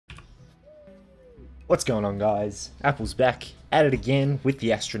What's going on, guys? Apple's back at it again with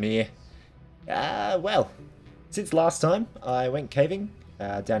the Astroneer. Well, since last time I went caving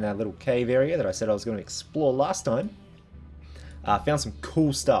down that little cave area that I said I was going to explore last time, found some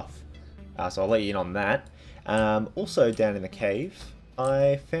cool stuff, so I'll let you in on that. Also down in the cave,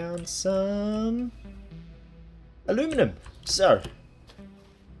 I found some aluminum. So,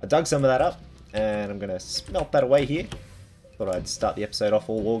 I dug some of that up, and I'm going to smelt that away here. Thought I'd start the episode off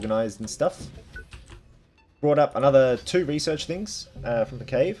all organised and stuff. Brought up another 2 research things from the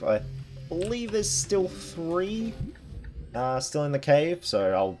cave. I believe there's still 3 still in the cave,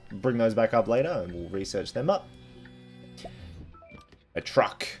 so I'll bring those back up later and we'll research them up. A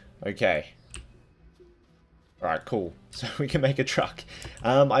truck. Okay. Alright, cool. So we can make a truck.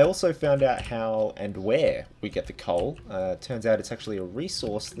 I also found out how and where we get the coal. Turns out it's actually a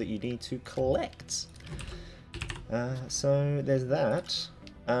resource that you need to collect. So there's that.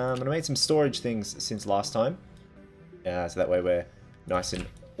 And I made some storage things since last time. So that way we're nice and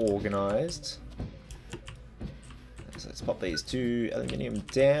organised. So let's pop these 2 aluminium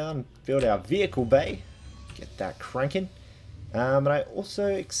down, build our vehicle bay, get that cranking. And I also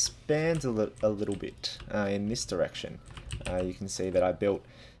expand a little bit in this direction. You can see that I built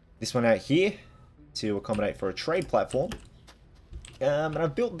this one out here to accommodate for a trade platform. And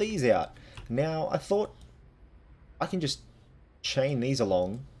I've built these out. Now I thought I can just chain these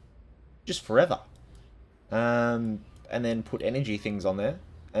along just forever, and then put energy things on there,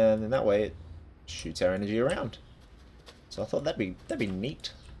 and then that way it shoots our energy around. So I thought that'd be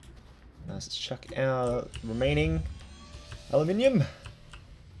neat. Let's chuck our remaining aluminium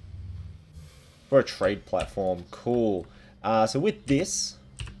for a trade platform. Cool. So with this,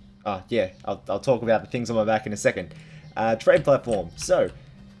 yeah, I'll talk about the things on my back in a second. Trade platform. So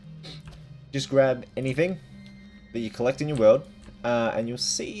just grab anything that you collect in your world, and you'll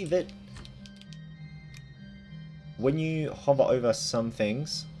see that when you hover over some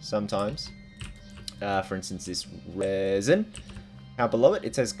things, sometimes, for instance this resin, out below it,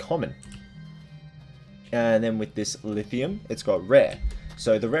 it says common. And then with this lithium, it's got rare.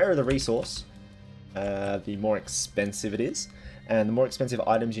 So the rarer the resource, the more expensive it is, and the more expensive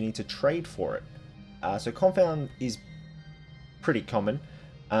items you need to trade for it. So compound is pretty common,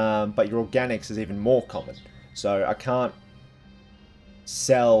 but your organics is even more common. So I can't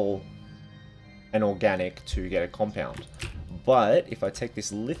sell an organic to get a compound. But if I take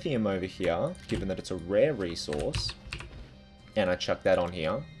this lithium over here, given that it's a rare resource, and I chuck that on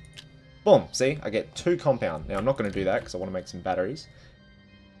here, boom, see, I get 2 compound. Now I'm not going to do that because I want to make some batteries.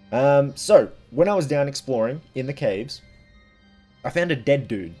 So, when I was down exploring in the caves, I found a dead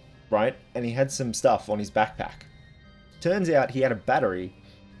dude, right? And he had some stuff on his backpack. Turns out he had a battery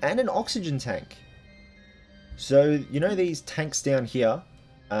and an oxygen tank. So, you know these tanks down here,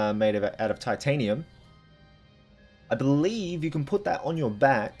 made out of titanium? I believe you can put that on your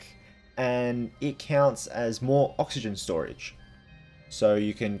back, and it counts as more oxygen storage. So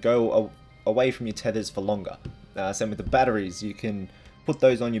you can go away from your tethers for longer. Same with the batteries, you can put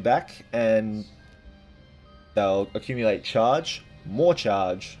those on your back, and they'll accumulate charge, more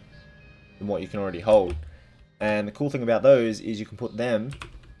charge than what you can already hold. And the cool thing about those is you can put them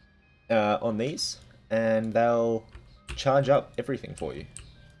on these, and they'll charge up everything for you.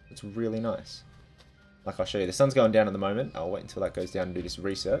 It's really nice. Like I'll show you, the sun's going down at the moment. I'll wait until that goes down and do this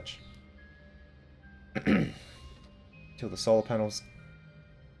research. Till the solar panels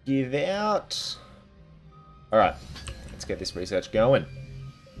give out. Alright, let's get this research going.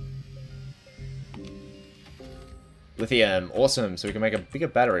 Lithium, awesome, so we can make a bigger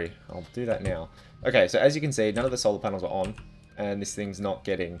battery. I'll do that now. Okay, so as you can see, none of the solar panels are on, and this thing's not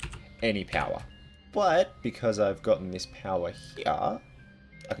getting any power. But because I've gotten this power here,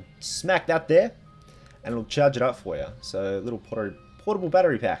 I can smack that there, and it'll charge it up for you. So, a little portable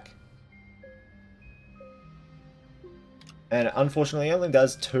battery pack. And unfortunately, it only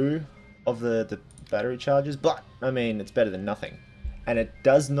does 2 of the battery charges, but, I mean, it's better than nothing. And it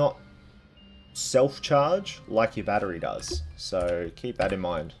does not self-charge like your battery does. So, keep that in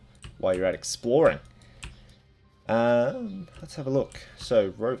mind while you're out exploring. Let's have a look.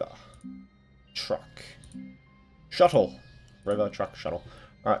 So, rover. Truck. Shuttle. Rover, truck, shuttle.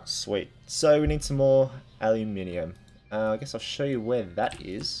 Alright, sweet. So we need some more aluminium. I guess I'll show you where that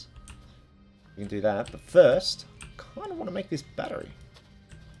is. We can do that. But first, I kind of want to make this battery.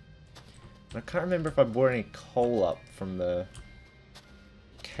 I can't remember if I brought any coal up from the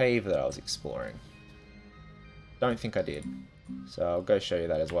cave that I was exploring. Don't think I did. So I'll go show you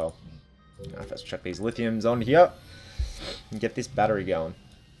that as well. Let's chuck these lithiums on here and get this battery going.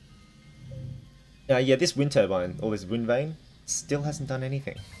 Yeah, this wind turbine, or this wind vane, still hasn't done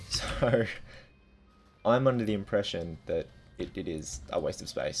anything. So I'm under the impression that it is a waste of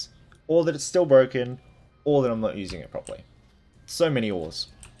space. Or that it's still broken, or that I'm not using it properly. So many ores.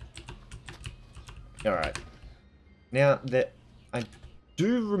 Alright. Now, I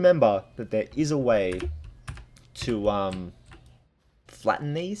do remember that there is a way to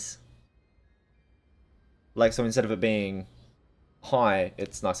flatten these. Like, so instead of it being high,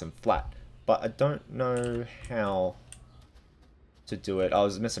 it's nice and flat. But I don't know how to do it. I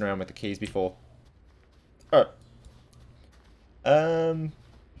was messing around with the keys before. Oh.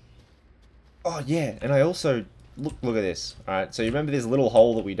 Oh, yeah. And I also... Look at this. Alright, so you remember this little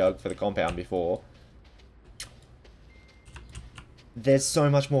hole that we dug for the compound before? There's so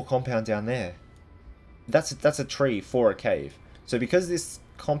much more compound down there. That's a tree for a cave. So because this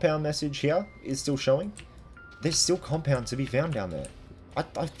compound message here is still showing, there's still compound to be found down there. I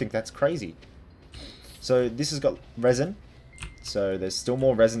think that's crazy. So this has got resin. So there's still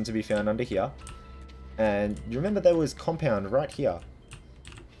more resin to be found under here. And you remember there was compound right here.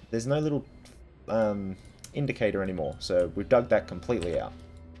 There's no little indicator anymore. So we've dug that completely out.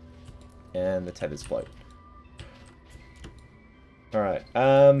 And the tethers float. Alright,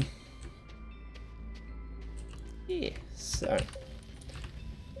 yeah, so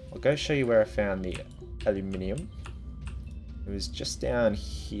I'll go show you where I found the aluminium. It was just down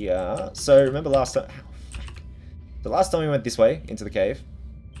here. So remember last time, the last time we went this way into the cave.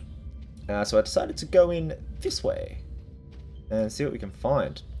 So I decided to go in this way and see what we can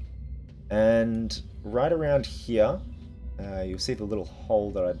find. And right around here, you'll see the little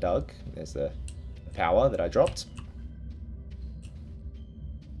hole that I dug. There's the power that I dropped.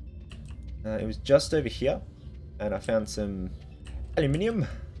 It was just over here, and I found some aluminium.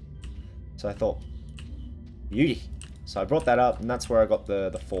 So I thought, beauty. So I brought that up, and that's where I got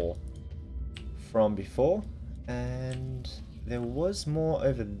the 4 from before. And there was more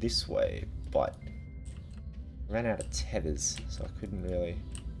over this way, but I ran out of tethers, so I couldn't really...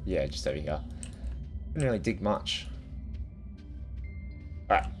 Yeah, just over here. Couldn't really dig much.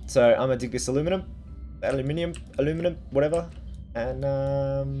 Alright, so I'm gonna dig this aluminium, whatever,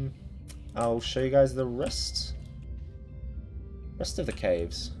 and I'll show you guys the rest of the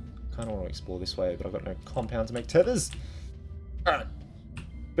caves. Kind of want to explore this way, but I've got no compound to make tethers. Alright,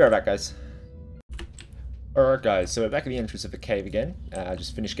 be right back, guys. Alright, guys, so we're back at the entrance of the cave again. I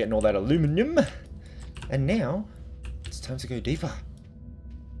just finished getting all that aluminium, and now it's time to go deeper.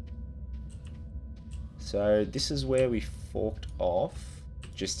 So this is where we forked off,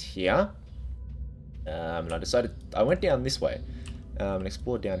 just here. And I decided, I went down this way and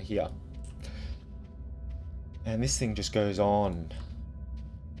explored down here. And this thing just goes on.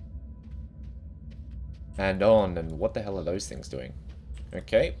 And on, and what the hell are those things doing?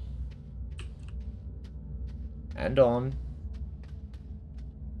 Okay. And on.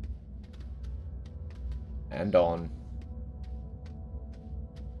 And on.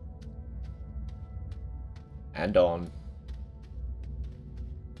 And on.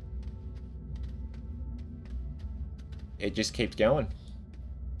 It just keeps going.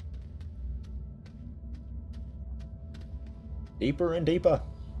 Deeper and deeper.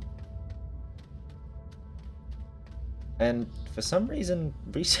 And for some reason,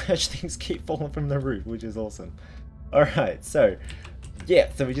 research things keep falling from the roof, which is awesome. Alright, so, yeah,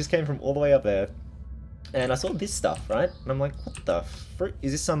 so we just came from all the way up there. And I saw this stuff, right? And I'm like, what the fruit?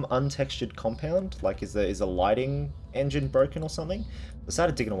 Is this some untextured compound? Like, is the lighting engine broken or something? I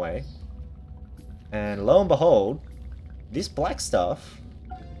started digging away. And lo and behold, this black stuff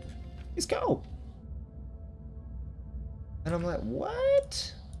is gold. And I'm like,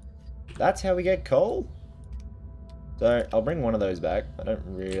 what? That's how we get coal? So I'll bring one of those back. I don't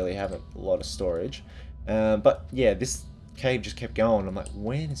really have a lot of storage. But yeah, this cave just kept going. I'm like,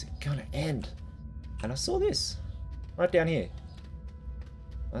 when is it gonna end? And I saw this right down here.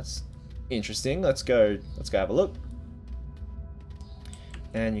 That's interesting. Let's go have a look.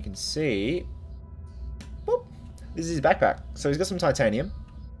 And you can see, whoop, this is his backpack. So he's got some titanium,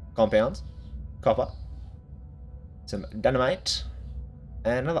 compounds, copper, some dynamite,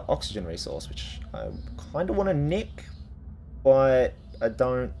 and another oxygen resource, which I kind of want to nick, but I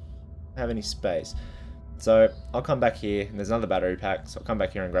don't have any space. So I'll come back here, and there's another battery pack, so I'll come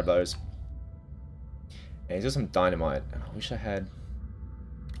back here and grab those. And he's got some dynamite. I wish I had...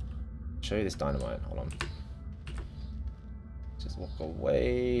 show you this dynamite. Hold on. Just walk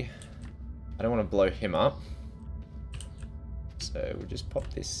away. I don't want to blow him up. So we'll just pop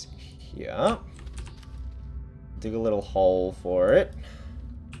this here. Dig a little hole for it.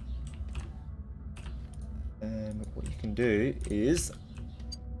 And what you can do is...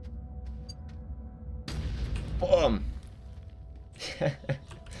 boom!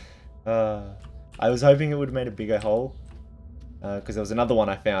 I was hoping it would have made a bigger hole. Because there was another one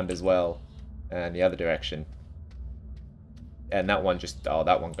I found as well. In the other direction. And that one just... Oh,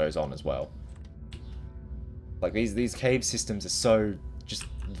 that one goes on as well. Like, these cave systems are so just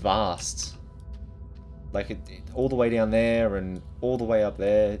vast. Like, all the way down there and all the way up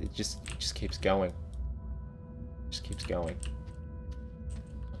there. It just keeps going. Just keeps going.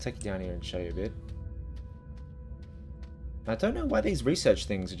 I'll take you down here and show you a bit. I don't know why these research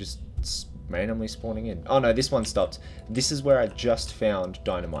things are just randomly spawning in. Oh no, this one stopped. This is where I just found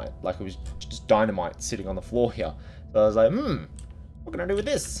dynamite. Like, it was just dynamite sitting on the floor here. So I was like, what can I do with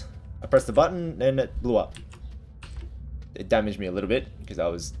this? I pressed the button and it blew up. It damaged me a little bit because I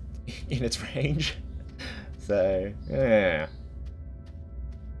was in its range. So, yeah.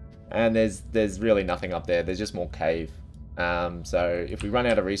 And there's really nothing up there. There's just more cave. So if we run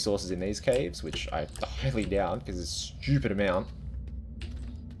out of resources in these caves, which I highly doubt because it's a stupid amount,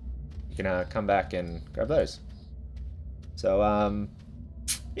 you can come back and grab those. So,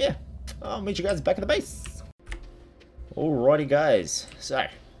 yeah. I'll meet you guys back at the base. Alrighty, guys. So,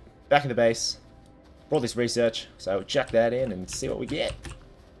 back at the base. For all this research, so we'll chuck that in and see what we get.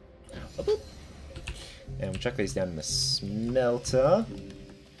 And we'll chuck these down in the smelter.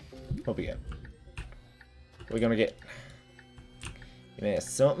 What we get? What are we gonna get? Yeah,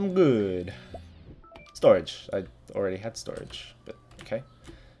 something good. Storage. I already had storage, but okay.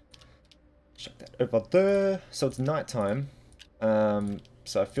 Chuck that over there. So it's nighttime.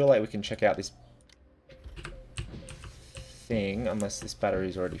 So I feel like we can check out this thing, unless this battery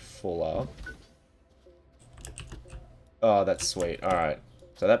is already full up. Oh, that's sweet. Alright.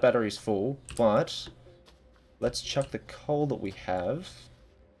 So that battery's full, but let's chuck the coal that we have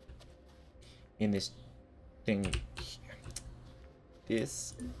in this thing.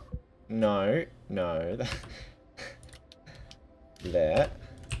 This. No. No. That.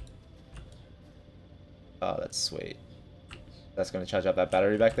 Oh, that's sweet. That's going to charge up that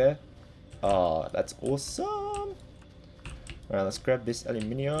battery back there. Oh, that's awesome. Alright, let's grab this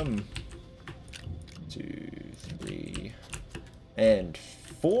aluminium. 2, 3, and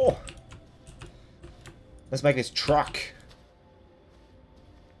 4. Let's make this truck.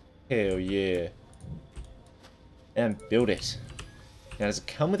 Hell yeah. And build it. Now, does it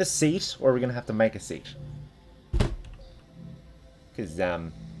come with a seat, or are we going to have to make a seat? Because, I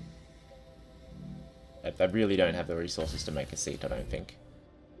really don't have the resources to make a seat, I don't think.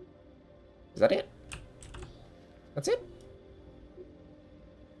 Is that it? That's it?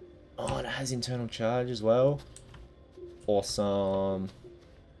 Oh, and it has internal charge as well. Awesome.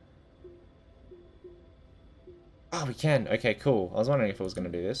 Oh, we can. Okay, cool. I was wondering if I was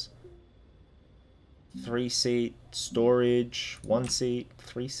going to do this. 3-seat, storage, 1-seat,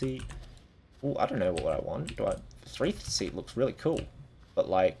 3-seat. Oh, I don't know what I want. 3-seat looks really cool. But,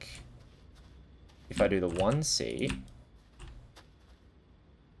 like, if I do the 1-seat...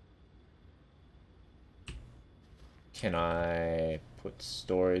 Can I put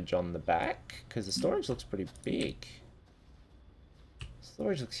storage on the back? Because the storage looks pretty big.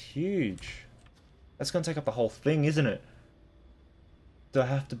 Storage looks huge. That's going to take up the whole thing, isn't it? Do I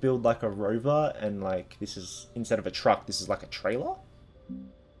have to build like a rover and like this is, instead of a truck, this is like a trailer?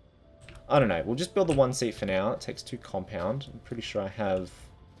 I don't know. We'll just build the 1-seat for now. It takes 2 compound. I'm pretty sure I have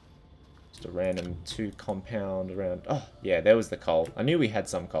just a random 2 compound around. Oh, yeah, there was the coal. I knew we had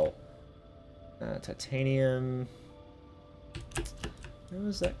some coal. Titanium. Where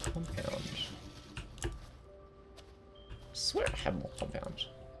was that compound? I swear I had more compound.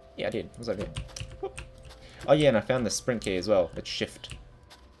 Yeah, I did. It was over here. Whoop. Oh yeah, and I found the sprint key as well. It's shift.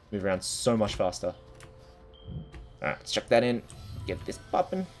 Move around so much faster. Alright, let's chuck that in. Get this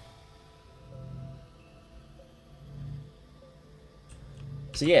popping.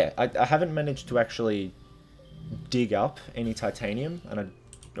 So yeah, I haven't managed to actually dig up any titanium. And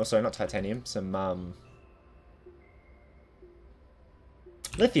also, not titanium, some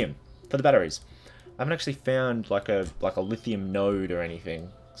lithium for the batteries. I haven't actually found like a lithium node or anything.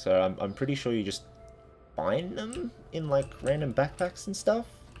 So I'm pretty sure you just find them in like random backpacks and stuff.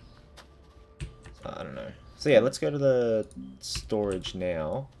 So, I don't know. So yeah, let's go to the storage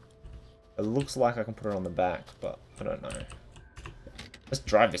now. It looks like I can put it on the back, but I don't know. Let's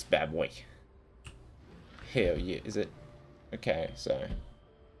drive this bad boy. Hell yeah, is it? Okay, so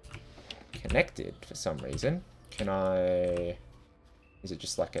connected for some reason. Can I... Is it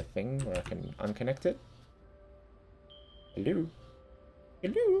just like a thing where I can unconnect it? Hello?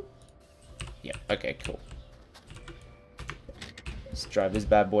 Hello? Yeah, okay, cool. Let's drive this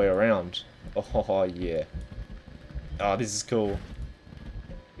bad boy around. Oh, yeah. Oh, this is cool.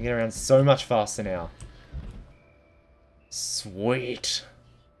 You get around so much faster now. Sweet.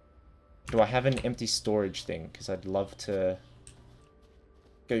 Do I have an empty storage thing? Because I'd love to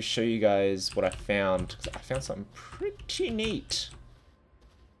go show you guys what I found. Because I found something pretty neat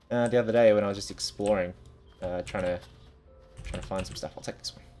the other day when I was just exploring, trying to find some stuff. I'll take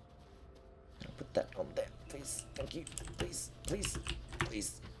this one. I'll put that on there, please. Thank you. Please, please,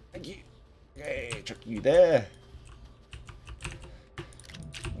 please. Thank you. Okay, chuck you there.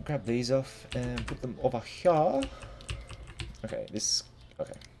 I'll grab these off and put them over here. Okay, this.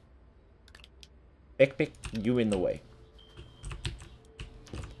 Okay. Pick you in the way.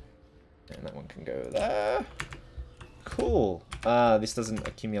 And that one can go there. Cool. This doesn't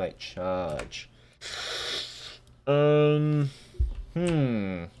accumulate charge. Ooh,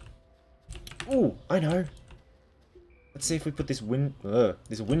 I know. Let's see if we put this wind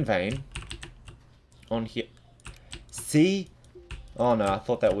vane on here. See? Oh no, I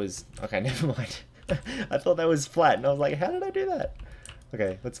thought that was... Okay, never mind. I thought that was flat, and I was like, how did I do that?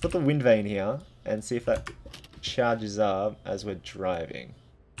 Okay, let's put the wind vane here, and see if that charges up as we're driving.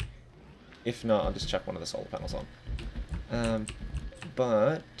 If not, I'll just chuck one of the solar panels on.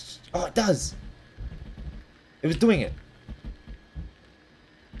 But... Oh, it does! It was doing it!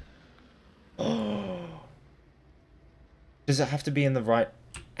 Oh! Does it have to be in the right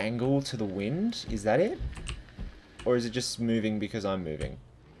angle to the wind? Is that it? Or is it just moving because I'm moving?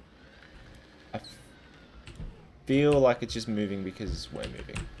 I feel like it's just moving because we're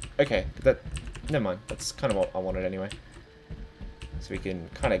moving. Okay, never mind. That's kind of what I wanted anyway. So we can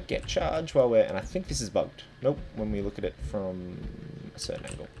kind of get charge while we're... And I think this is bugged. Nope, when we look at it from a certain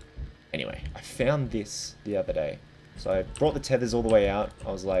angle. Anyway, I found this the other day. So I brought the tethers all the way out.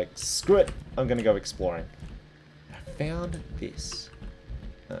 I was like, screw it, I'm going to go exploring. I found this.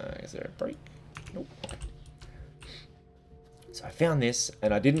 Is there a break? Nope. Okay. So I found this,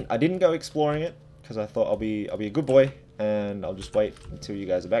 and I didn't go exploring it because I thought I'll be a good boy and I'll just wait until you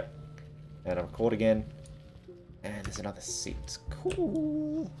guys are back and I'll record again. And there's another seat.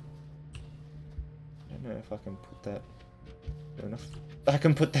 Cool. I don't know if I can put that. Good enough. I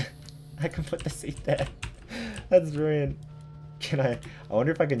can put the seat there. That's brilliant. I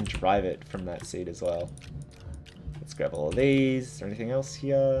wonder if I can drive it from that seat as well. Let's grab all of these. Is there anything else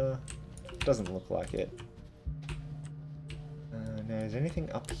here? Doesn't look like it. No, is there anything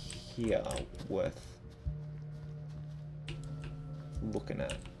up here worth looking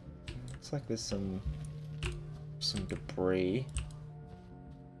at? Looks like there's some debris.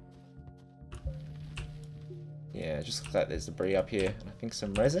 Yeah, it just looks like there's debris up here. And I think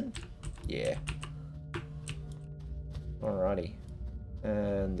some resin? Yeah. Alrighty.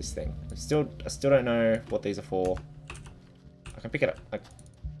 And this thing. I still don't know what these are for. I can pick it up. I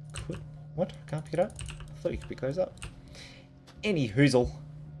could... What? I can't pick it up? I thought you could pick those up. Any hoozle.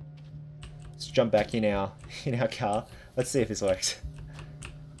 Let's jump back in our car. Let's see if this works.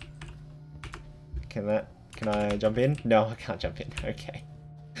 Can I jump in? No, I can't jump in. Okay.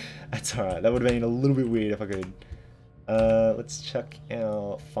 That's alright. That would have been a little bit weird if I could. Let's check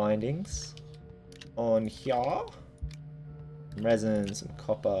our findings on here. Some resin, some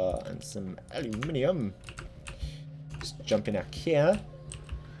copper, and some aluminium. Just jump in our Kia.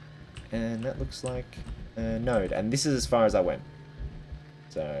 And that looks like a node. And this is as far as I went.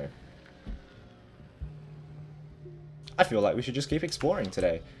 So I feel like we should just keep exploring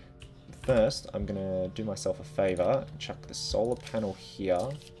today. First, I'm gonna do myself a favor and chuck the solar panel here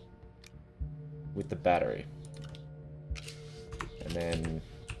with the battery. And then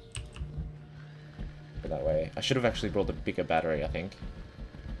go that way. I should have actually brought the bigger battery, I think.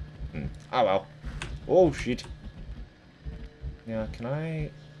 Oh well. Oh shit. Now, can I...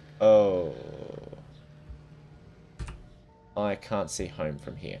 Oh. I can't see home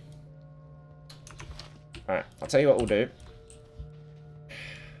from here. Alright, I'll tell you what we'll do.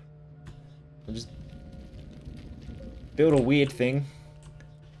 We'll just build a weird thing.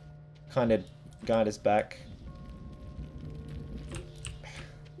 Kind of guide us back.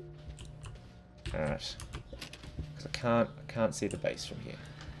 Alright. Because I can't see the base from here.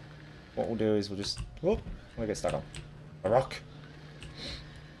 What we'll do is we'll just... Whoop! We'll get stuck on a rock.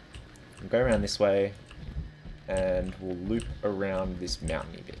 We'll go around this way. And we'll loop around this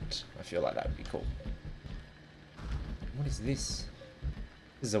mountainy bit. I feel like that would be cool. What is this?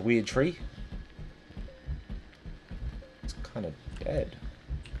 This is a weird tree. It's kind of dead.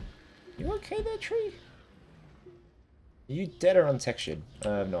 You okay there, tree? Are you dead or untextured?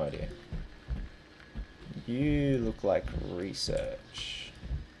 I have no idea. You look like research.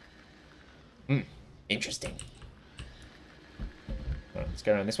 Interesting. Alright, let's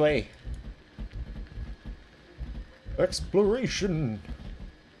go around this way. Exploration!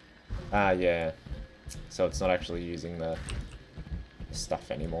 Ah, yeah. So it's not actually using the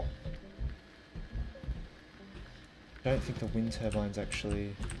stuff anymore. I don't think the wind turbine's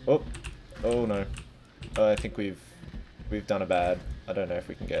actually... Oh! Oh no. I think we've done a bad. I don't know if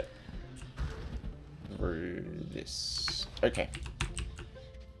we can get through this. Okay.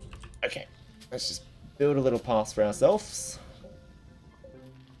 Okay. Let's just build a little path for ourselves.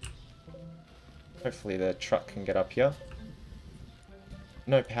 Hopefully the truck can get up here.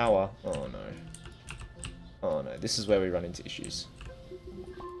 No power. Oh no. Oh no, this is where we run into issues.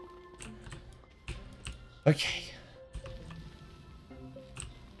 Okay.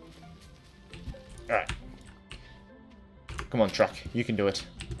 Alright. Come on, truck. You can do it.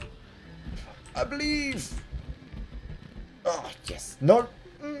 I believe! Oh, yes. No!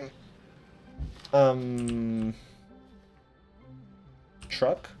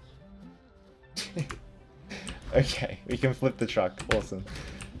 Truck? Okay, we can flip the truck. Awesome.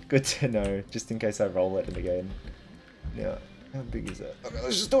 Good to know, just in case I roll it in the game. Now, how big is it? Okay,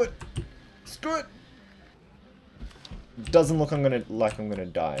 let's just do it! Let's do it! Doesn't look like I'm gonna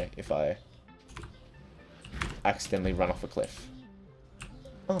die if I accidentally run off a cliff.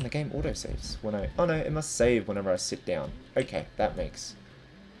 Oh, and the game autosaves when I... Oh no, it must save whenever I sit down. Okay, that makes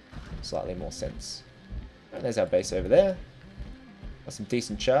slightly more sense. Right, there's our base over there. Got some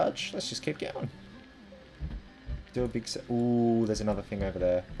decent charge. Let's just keep going. Do a big... Ooh, there's another thing over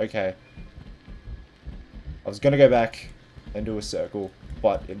there. Okay. I was gonna go back and do a circle,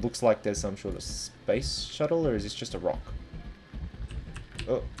 but it looks like there's some sort of space shuttle, or is this just a rock?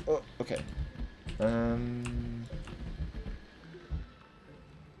 Oh, okay.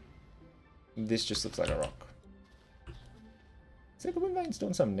 This just looks like a rock. Is that the wind vane's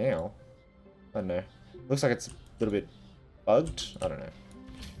doing something now? I don't know. Looks like it's a little bit bugged. I don't know.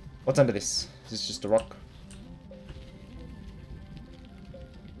 What's under this? Is this just a rock?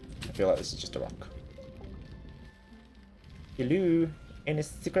 I feel like this is just a rock. Hello? Any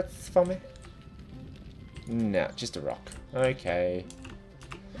secrets for me? No, just a rock. Okay.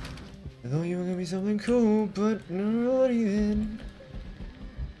 I thought you were gonna be something cool, but not even.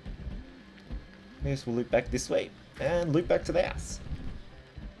 I guess we'll loop back this way and loop back to the house.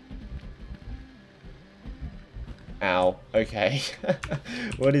 Ow. Okay.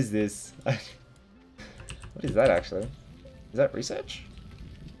 What is this? What is that actually? Is that research?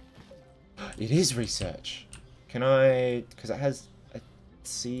 It is research. Can I... Because it has a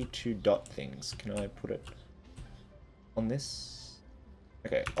C2 dot things. Can I put it on this?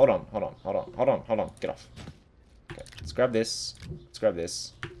 Okay, hold on. Get off. Okay, let's grab this. Let's grab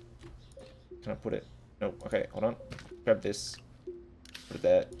this. Can I put it? Nope. Okay, hold on. Grab this. Put it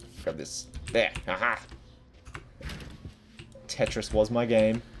there. Grab this. There. Aha! Tetris was my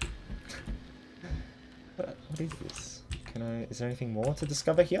game. What is this? Can I... Is there anything more to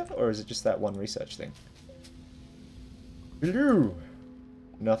discover here? Or is it just that one research thing? Hello!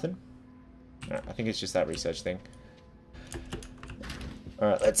 Nothing? Alright, I think it's just that research thing.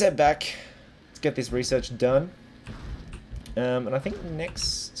 Alright, let's head back. Let's get this research done. And I think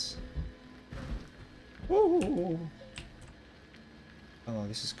next... Woo! Oh,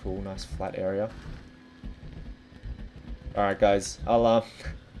 this is cool. Nice flat area. Alright, guys. I'll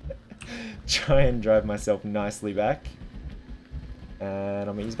try and drive myself nicely back. And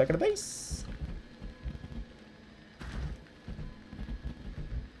I'm gonna use back at the base.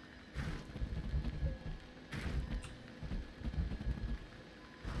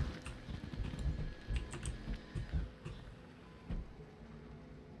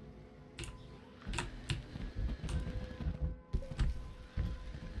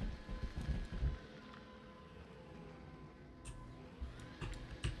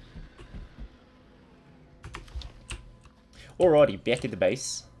 Alrighty, back at the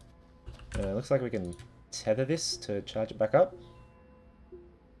base. Looks like we can tether this to charge it back up.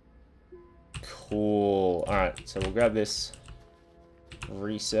 Cool. Alright, so we'll grab this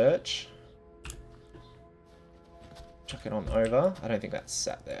research. Chuck it on over. I don't think that's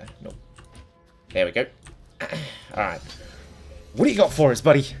sat there. Nope. There we go. Alright. What do you got for us,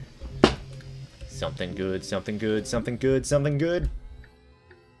 buddy? Something good, something good, something good, something good.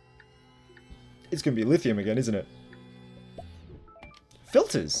 It's gonna be lithium again, isn't it?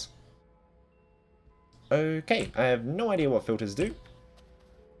 Filters. Okay, I have no idea what filters do,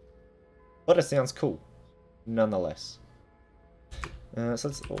 but it sounds cool, nonetheless. So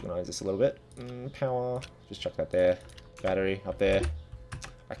let's organize this a little bit. Power, just chuck that there. Battery up there.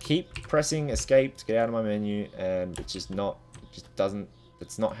 I keep pressing escape to get out of my menu, and it's just not. It just doesn't.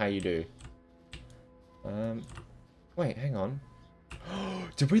 It's not how you do. Wait, hang on.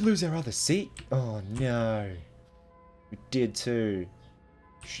 Did we lose our other seat? Oh no, we did too.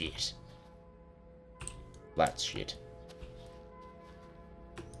 Shit. That's shit.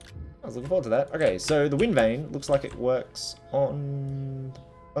 was looking forward to that. Okay, so the wind vane looks like it works on...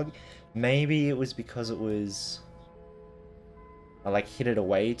 Maybe it was because it was... I like hit it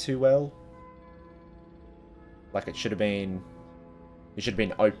away too well. Like it should have been... It should have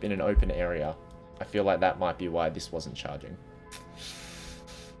been in an open area. I feel like that might be why this wasn't charging.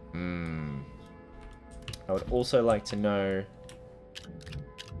 I would also like to know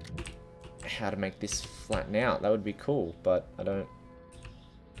how to make this flatten out. That would be cool, but I don't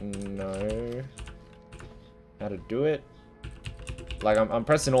know how to do it. Like, I'm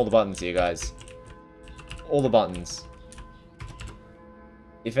pressing all the buttons here, guys. All the buttons.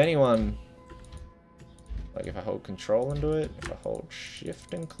 If anyone... Like, if I hold control and do it, if I hold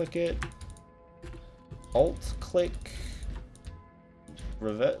shift and click it, alt click,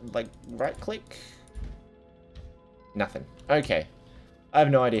 revert, like, right click, nothing. Okay. I have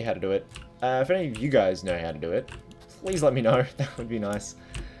no idea how to do it. If any of you guys know how to do it, please let me know. That would be nice.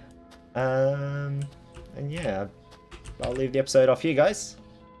 And yeah, I'll leave the episode off here, guys.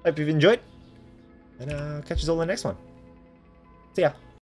 Hope you've enjoyed. And I'll catch you all in the next one. See ya.